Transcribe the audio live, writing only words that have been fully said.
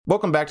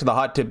Welcome back to the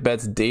Hot Tip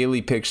Bets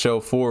Daily Pick Show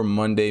for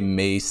Monday,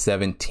 May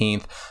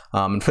 17th.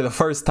 And for the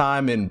first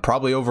time in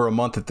probably over a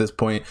month at this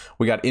point,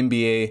 we got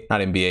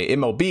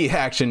MLB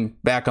action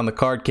back on the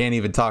card. Can't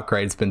even talk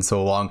right. It's been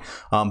so long.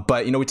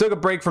 But, we took a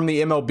break from the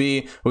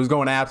MLB. It was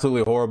going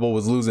absolutely horrible.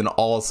 Was losing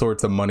all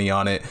sorts of money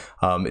on it.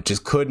 It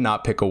just could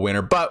not pick a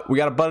winner. But we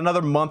got about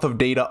another month of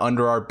data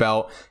under our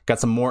belt. Got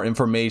some more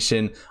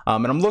information.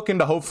 And I'm looking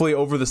to hopefully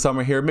over the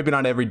summer here, maybe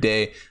not every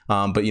day,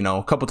 but,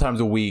 a couple times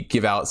a week,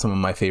 give out some of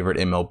my favorite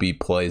MLB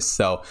plays.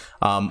 So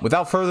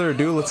without further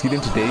ado, let's get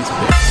into today's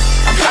pick.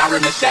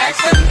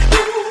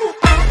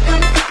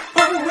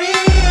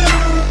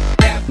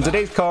 In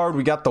today's card,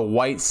 we got the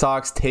White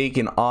Sox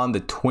taking on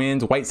the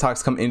Twins. White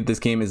Sox come into this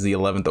game as the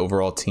 11th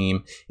overall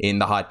team in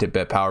the Hot Tip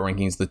Bet Power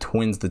Rankings. The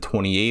Twins, the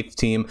 28th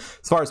team.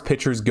 As far as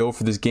pitchers go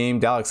for this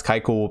game, Alex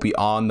Keuchel will be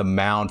on the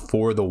mound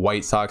for the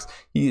White Sox.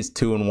 He is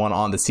 2-1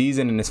 on the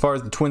season. And as far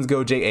as the Twins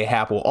go, J.A.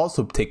 Happ will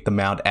also take the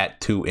mound at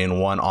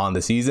 2-1 on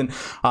the season.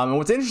 And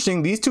what's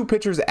interesting, these two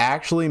pitchers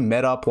actually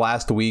met up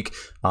last week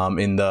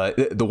in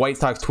the White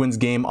Sox Twins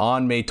game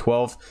on May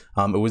 12th.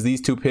 It was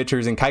these two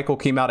pitchers, and Keuchel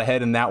came out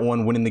ahead in that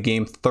one, winning the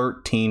game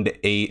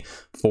 13-8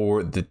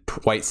 for the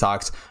White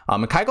Sox.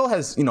 And Keuchel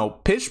has,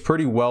 pitched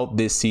pretty well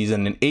this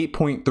season, an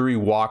 8.3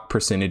 walk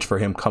percentage for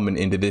him coming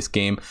into this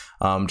game.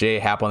 J.A.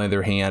 Happ, on the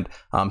other hand,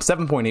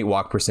 7.8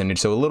 walk percentage,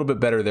 so a little bit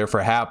better there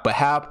for Happ. But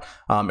Happ,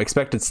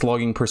 expected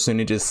slugging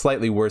percentage is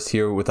slightly worse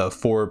here with a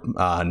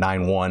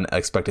 4.91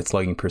 expected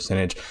slugging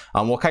percentage.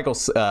 While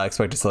Keuchel's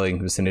expected slugging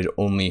percentage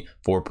only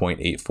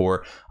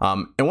 4.84.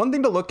 And one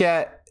thing to look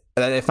at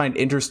that I find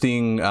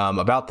interesting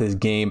about this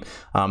game,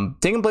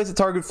 taking place at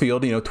Target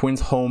Field, Twins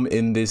home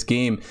in this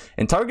game,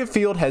 and Target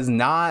Field has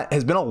been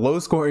a low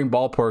scoring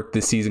ballpark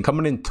this season,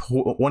 coming in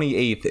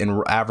 28th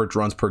in average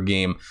runs per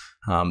game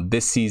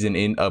this season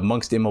in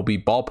amongst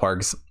MLB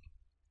ballparks.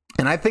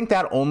 And I think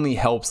that only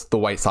helps the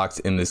White Sox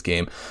in this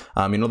game.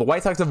 The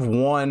White Sox have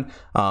won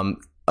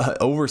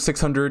over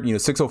 600,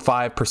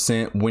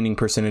 605% winning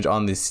percentage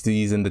on this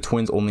season. The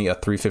Twins only a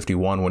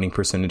 351 winning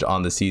percentage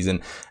on the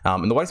season.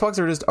 And the White Sox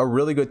are just a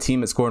really good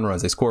team at scoring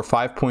runs. They score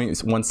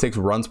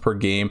 5.16 runs per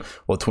game,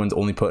 while Twins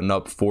only putting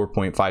up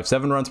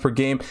 4.57 runs per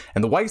game.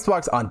 And the White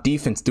Sox on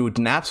defense do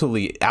an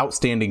absolutely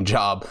outstanding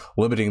job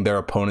limiting their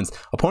opponents.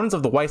 Opponents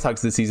of the White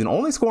Sox this season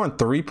only scoring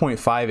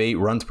 3.58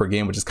 runs per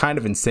game, which is kind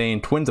of insane.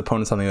 Twins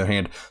opponents, on the other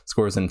hand,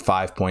 scores in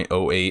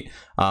 5.08.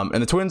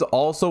 And the Twins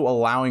also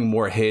allowing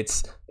more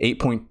hits,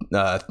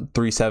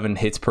 8.37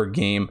 hits per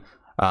game.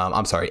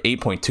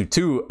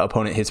 8.22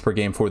 opponent hits per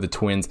game for the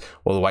Twins,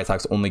 while the White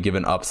Sox only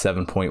giving up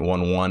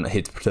 7.11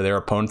 hits to their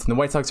opponents. And the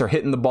White Sox are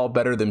hitting the ball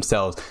better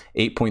themselves,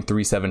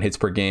 8.37 hits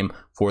per game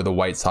for the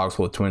White Sox,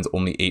 while the Twins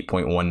only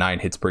 8.19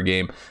 hits per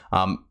game.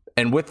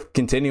 And with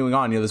continuing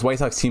on, this White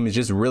Sox team is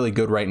just really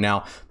good right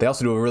now. They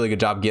also do a really good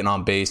job getting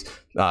on base.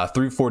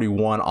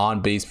 341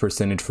 on base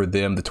percentage for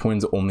them. The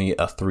Twins only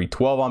a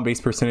 312 on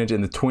base percentage,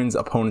 and the Twins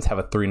opponents have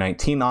a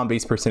 319 on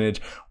base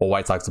percentage, while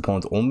White Sox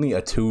opponents only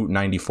a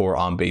 294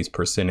 on base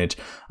percentage.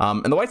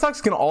 And the White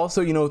Sox can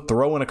also,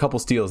 throw in a couple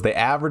steals. They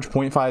average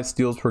 0.5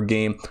 steals per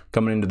game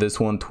coming into this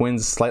one.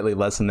 Twins slightly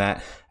less than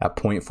that at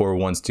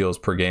 0.41 steals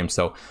per game.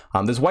 So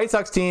this White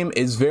Sox team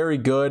is very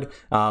good.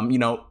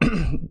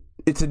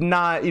 It's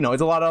not,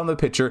 it's a lot on the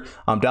pitcher.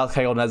 Alex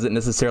Keuchel hasn't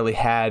necessarily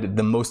had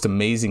the most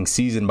amazing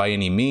season by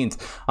any means,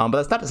 but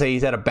that's not to say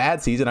he's had a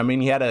bad season. I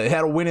mean, he had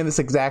a win in this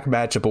exact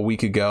matchup a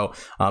week ago,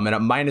 and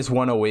at minus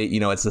 108,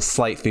 it's a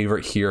slight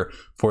favorite here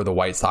for the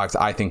White Sox.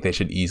 I think they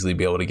should easily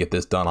be able to get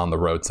this done on the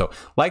road. So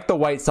like the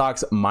White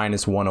Sox,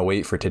 minus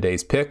 108 for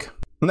today's pick.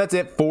 And that's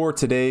it for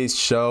today's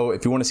show.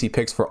 If you want to see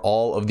picks for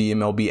all of the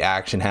MLB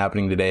action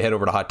happening today, head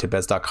over to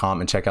hottipbets.com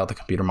and check out the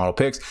computer model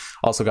picks.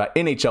 Also got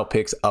NHL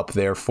picks up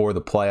there for the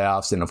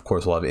playoffs. And of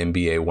course, we'll have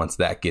NBA once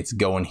that gets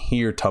going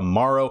here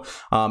tomorrow.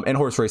 And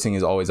horse racing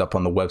is always up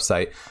on the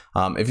website.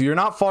 If you're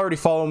not already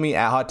following me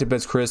at Hot Tip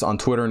Bets Chris on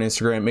Twitter and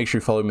Instagram, make sure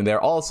you follow me there.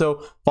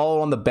 Also,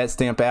 follow on the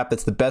BetStamp app.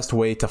 That's the best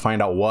way to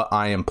find out what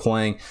I am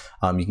playing.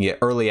 You can get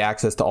early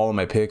access to all of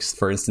my picks.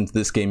 For instance,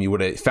 this game you would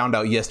have found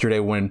out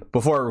yesterday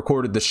before I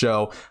recorded the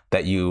show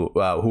that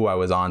who I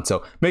was on.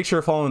 So make sure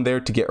you're following there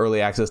to get early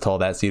access to all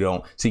that, so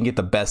you can get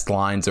the best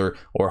lines or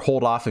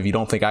hold off if you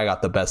don't think I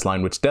got the best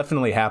line, which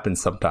definitely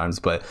happens sometimes.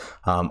 But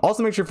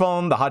also make sure you're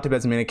following the Hot Tip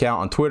Bets main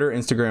account on Twitter,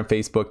 Instagram,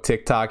 Facebook,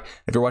 TikTok.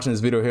 If you're watching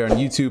this video here on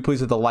YouTube,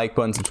 please hit the like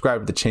button,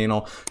 subscribe to the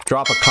channel,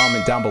 drop a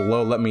comment down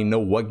below. Let me know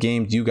what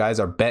games you guys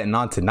are betting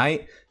on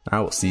tonight.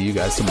 I will see you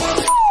guys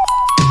tomorrow.